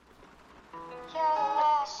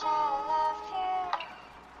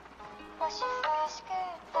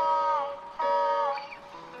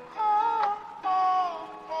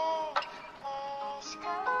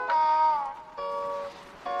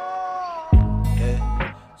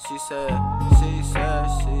She said, she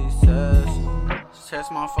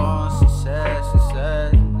text my phone, she said,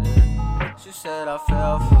 yeah. She said I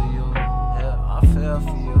fell for you, yeah, I fell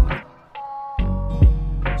for you.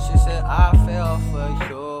 She said I fell for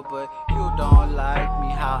you, but you don't like me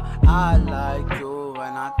how I like you,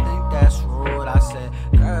 and I think that's rude. I said,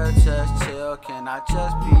 girl, just chill, can I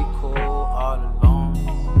just be cool all alone?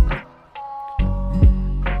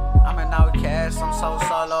 I'm an outcast, I'm so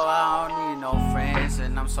solo, I don't need no friends.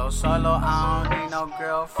 And I'm so solo, I don't need no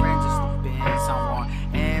girlfriend, just the Benz. I want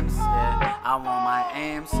M's, yeah, I want my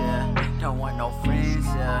M's, yeah. Don't want no friends,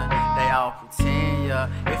 yeah, they all pretend, yeah.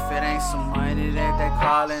 If it ain't some money that they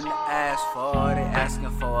calling to ask for, they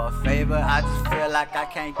asking for a favor, I just feel like I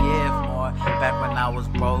can't give more. Back when I was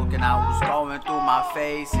broke and I was going through my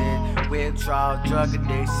phases, withdrawal, drug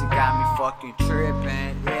addiction got me fucking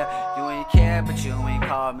tripping, yeah. You ain't care, but you ain't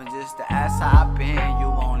called me just to ask how I been. You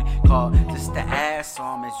only call just to ask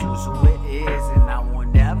on as usual it is, and I will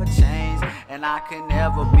never change, and I can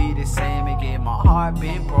never be the same again. My heart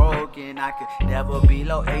been broken, I could never be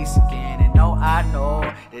low ace again. And no, I know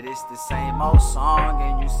that it's the same old song,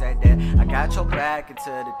 and you said that I got your back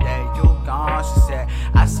until the day you gone. She said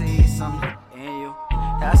I see something in you,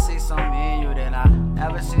 I see something in you that I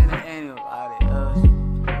never seen in anybody else.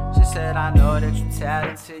 She said I know that you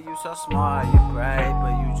talented, you so smart, you bright,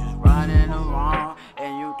 but you just running wrong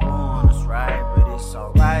and you doing us right. But it's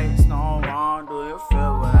alright, it's no wrong. Do you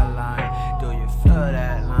feel what I like? Do you feel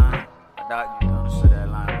that line? I doubt you understood that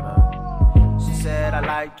line, but she said I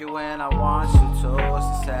like you and I want you to.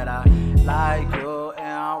 She said I like you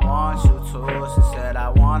and I want you to. She said I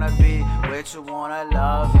wanna be with you, wanna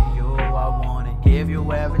love you, I wanna give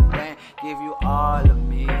you everything, give you all of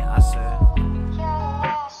me.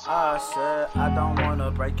 I said I don't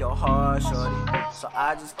wanna break your heart, shorty, so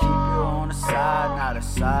I just keep you on the side, not a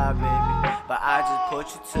side, baby, but I just put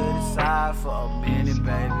you to the side for a minute,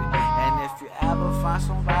 baby. And if you ever find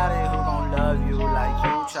somebody who gon' love you like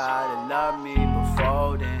you try to love me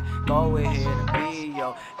before, then go ahead and be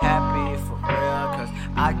your happy for real, cause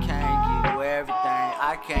I can't give you everything,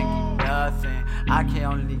 I can't give you nothing, I can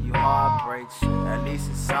only give you heartbreak shit, at least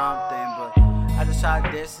it's something. But I just try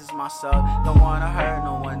to distance myself, don't wanna hurt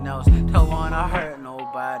no one else, don't wanna hurt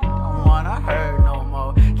nobody, don't wanna hurt no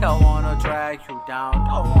more, don't wanna drag you down,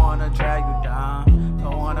 don't wanna drag you down,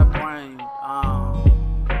 don't wanna bring you down.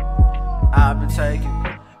 I've been taking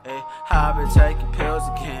pills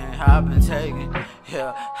again, I've been taking pills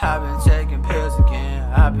again, I've been taking pills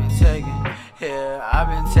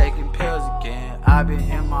again, I've been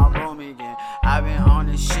in my room again, I've been on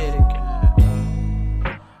this shit again.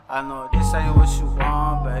 I know this ain't what you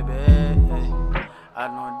want, baby. I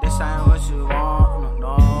know this ain't what you want,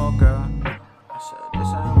 no, girl. I said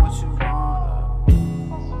this ain't what you want.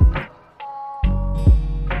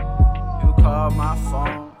 You call my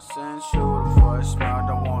phone, send you the voicemail.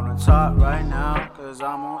 Don't wanna talk right now, cause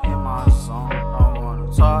I'm on